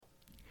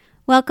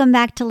Welcome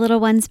back to Little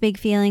Ones Big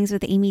Feelings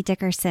with Amy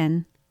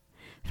Dickerson.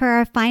 For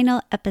our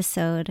final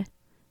episode,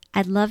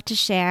 I'd love to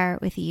share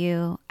with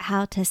you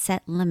how to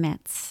set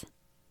limits.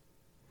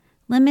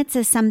 Limits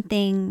is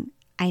something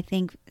I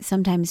think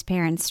sometimes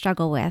parents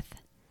struggle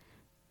with.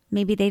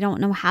 Maybe they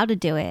don't know how to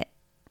do it.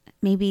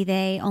 Maybe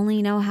they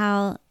only know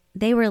how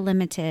they were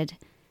limited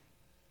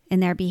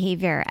in their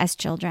behavior as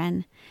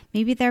children.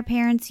 Maybe their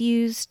parents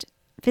used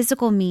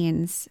physical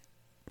means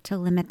to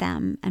limit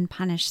them and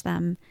punish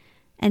them,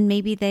 and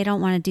maybe they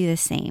don't want to do the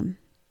same.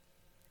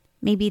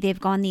 Maybe they've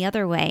gone the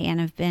other way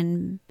and have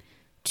been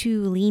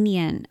too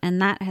lenient,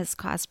 and that has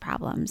caused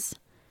problems.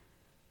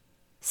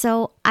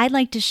 So I'd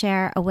like to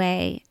share a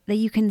way that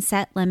you can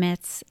set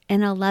limits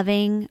in a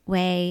loving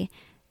way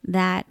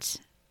that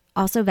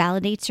also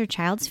validates your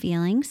child's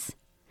feelings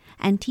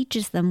and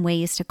teaches them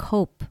ways to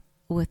cope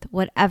with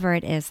whatever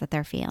it is that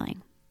they're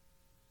feeling.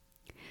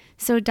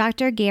 So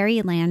Dr.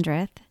 Gary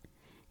Landreth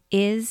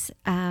is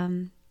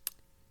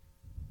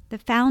the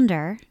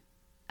founder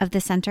of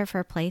the Center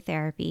for Play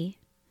Therapy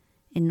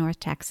in North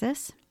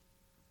Texas.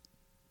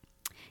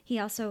 He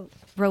also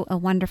wrote a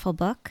wonderful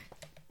book,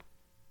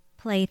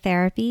 Play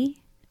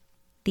Therapy,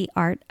 The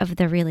Art of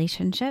the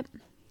Relationship.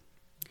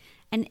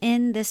 And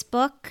in this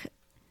book,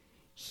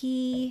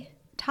 he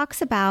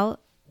talks about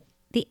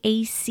the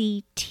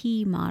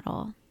ACT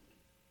model.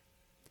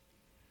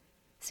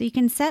 So you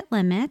can set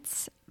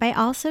limits by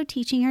also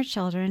teaching your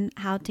children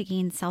how to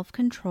gain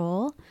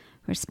self-control,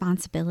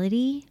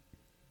 responsibility,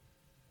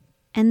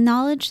 and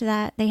knowledge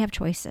that they have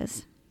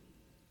choices.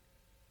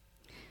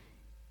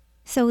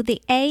 So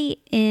the A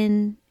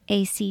in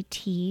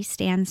ACT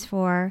stands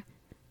for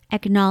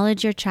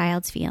acknowledge your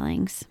child's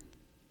feelings.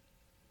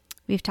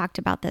 We've talked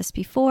about this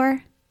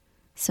before,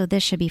 so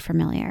this should be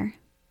familiar.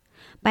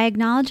 By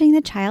acknowledging the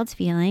child's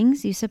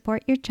feelings, you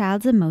support your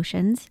child's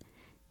emotions,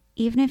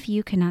 even if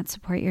you cannot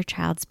support your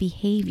child's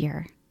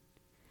behavior.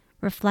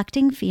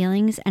 Reflecting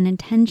feelings and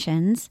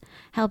intentions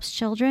helps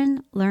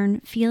children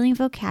learn feeling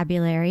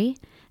vocabulary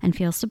and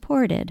feel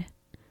supported.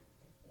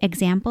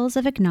 Examples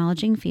of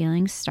acknowledging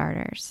feelings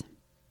starters.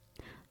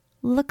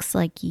 Looks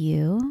like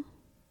you... ...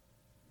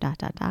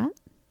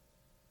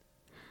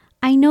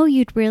 I know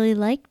you'd really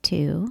like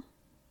to... ...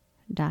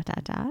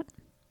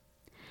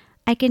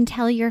 I can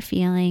tell you're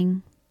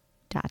feeling... ...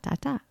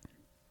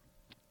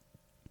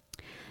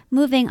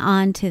 Moving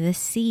on to the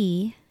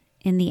C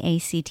in the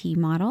ACT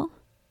model.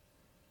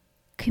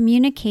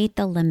 Communicate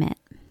the limit.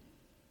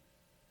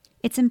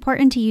 It's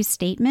important to use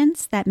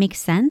statements that make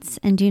sense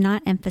and do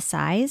not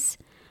emphasize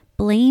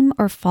blame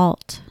or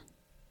fault.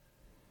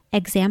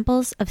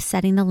 Examples of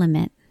setting the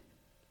limit.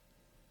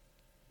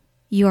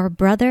 Your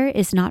brother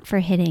is not for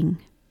hitting.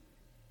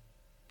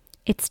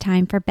 It's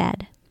time for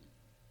bed.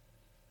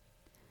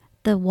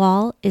 The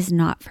wall is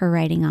not for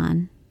writing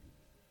on.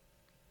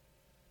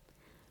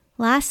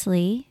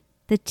 Lastly,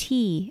 the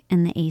T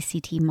in the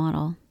ACT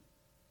model.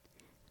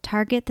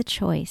 Target the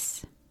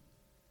choice.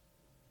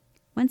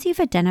 Once you've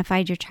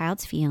identified your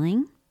child's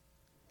feeling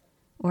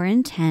or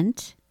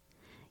intent,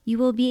 you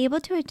will be able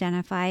to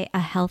identify a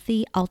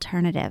healthy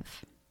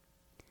alternative.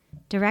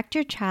 Direct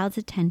your child's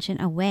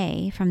attention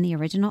away from the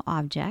original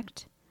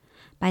object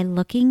by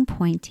looking,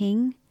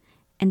 pointing,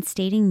 and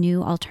stating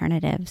new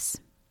alternatives.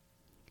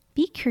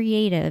 Be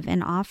creative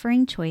in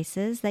offering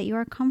choices that you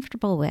are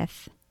comfortable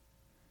with,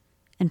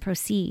 and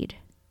proceed.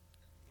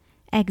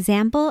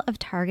 Example of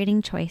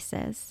targeting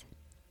choices.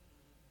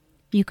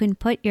 You can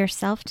put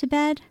yourself to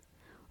bed,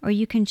 or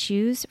you can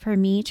choose for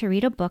me to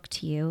read a book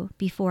to you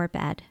before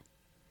bed.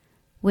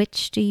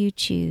 Which do you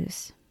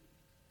choose?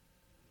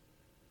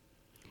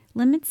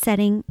 Limit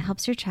setting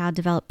helps your child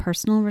develop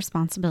personal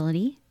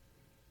responsibility,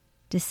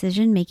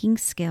 decision-making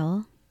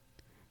skill,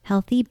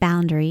 healthy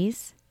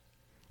boundaries,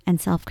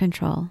 and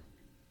self-control.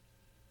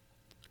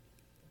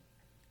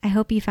 I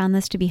hope you found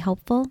this to be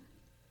helpful,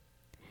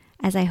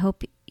 as I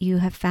hope you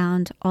have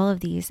found all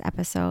of these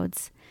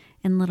episodes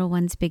in Little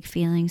Ones Big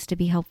Feelings to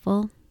be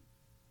helpful.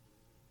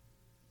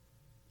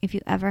 If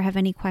you ever have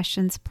any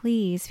questions,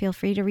 please feel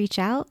free to reach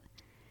out.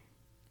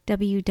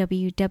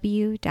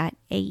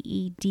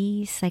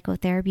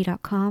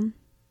 www.aedpsychotherapy.com.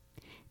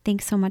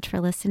 Thanks so much for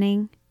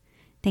listening.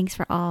 Thanks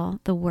for all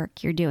the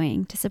work you're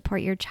doing to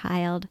support your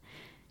child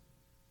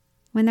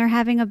when they're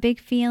having a big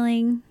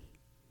feeling,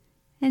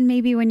 and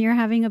maybe when you're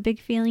having a big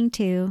feeling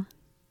too.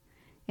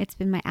 It's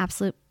been my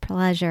absolute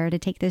pleasure to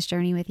take this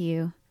journey with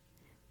you.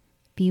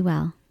 Be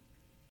well.